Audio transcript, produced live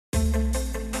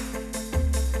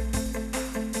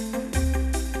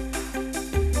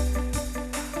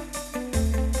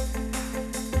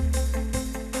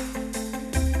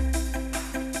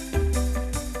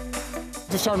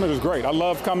this tournament is great. I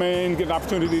love coming, getting an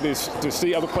opportunity to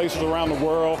see other places around the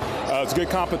world. It's good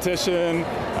competition.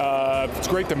 It's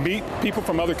great to meet people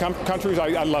from other countries.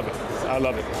 I love it. I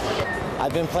love it.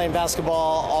 I've been playing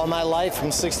basketball all my life.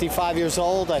 I'm 65 years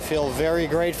old. I feel very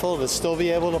grateful to still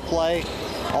be able to play.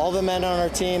 All the men on our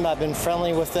team, I've been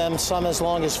friendly with them, some as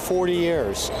long as 40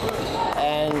 years.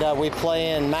 And we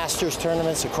play in Masters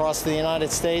tournaments across the United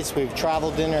States. We've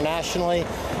traveled internationally,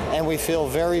 and we feel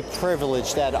very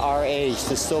privileged at our age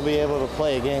to still be able to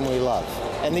play a game we love.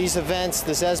 And these events,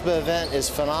 this ESBA event is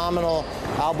phenomenal.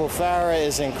 Albufeira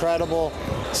is incredible.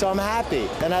 So I'm happy,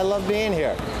 and I love being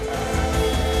here.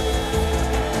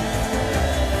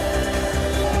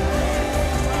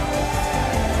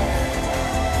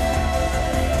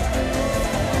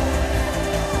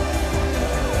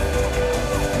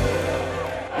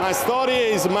 My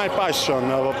story is my passion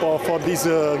for this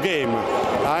game.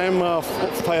 I'm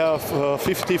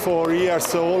 54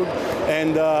 years old,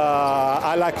 and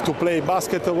I like to play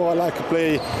basketball. I like to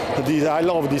play this. I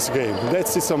love this game.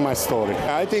 That is my story.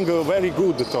 I think a very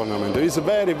good tournament. It's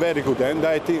very, very good, and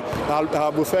I think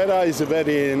Albufeira is a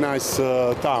very nice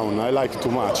town. I like it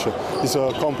too much. It's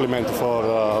a compliment for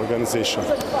organization.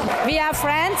 We are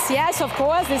friends, yes, of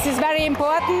course. This is very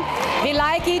important. We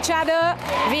like each other.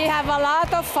 We have a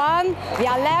lot of fun. We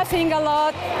are laughing a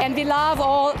lot, and we love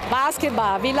all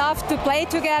basketball. We love to play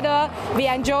together. We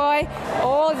enjoy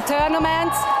all the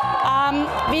tournaments.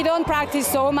 We don't practice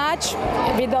so much.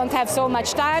 We don't have so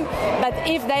much time. But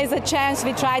if there is a chance,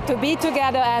 we try to be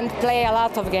together and play a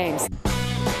lot of games.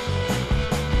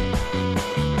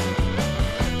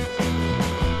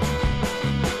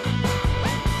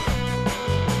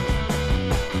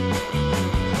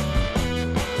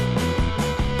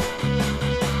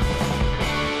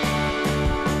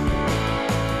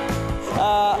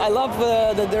 I love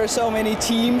that there are so many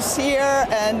teams here,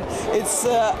 and it's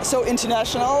so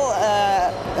international,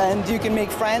 and you can make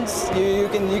friends. You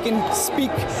can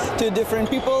speak to different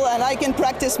people, and I can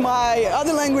practice my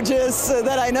other languages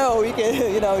that I know.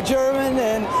 German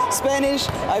and Spanish.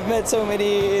 I've met so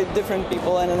many different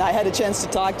people, and I had a chance to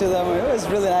talk to them. It was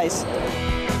really nice.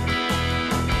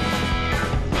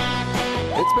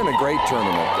 It's been a great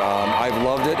tournament. I've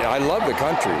loved it. I love the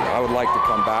country. I would like to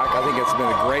come back. I think it's been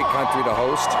a great country to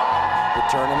host the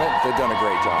tournament. They've done a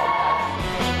great job.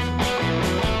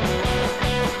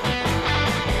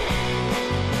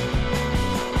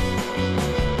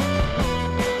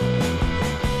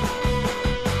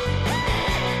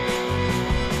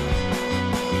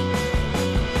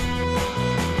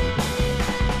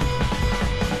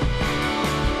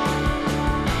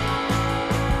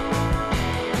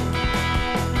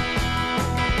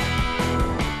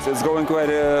 It's going quite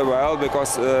well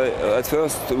because at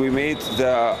first we made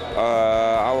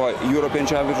our European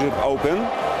Championship open,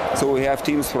 so we have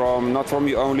teams from not from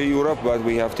only Europe, but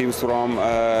we have teams from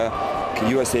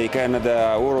USA,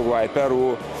 Canada, Uruguay,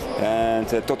 Peru, and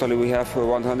totally we have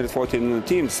 114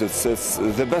 teams. It's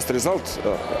the best result,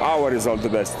 our result the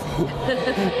best.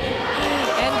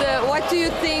 And what do you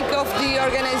think of the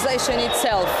organization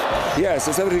itself? Yes,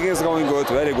 everything is going good,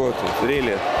 very good,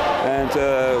 really. And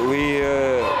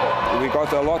we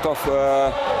got a lot of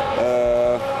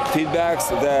feedbacks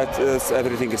that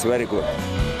everything is very good.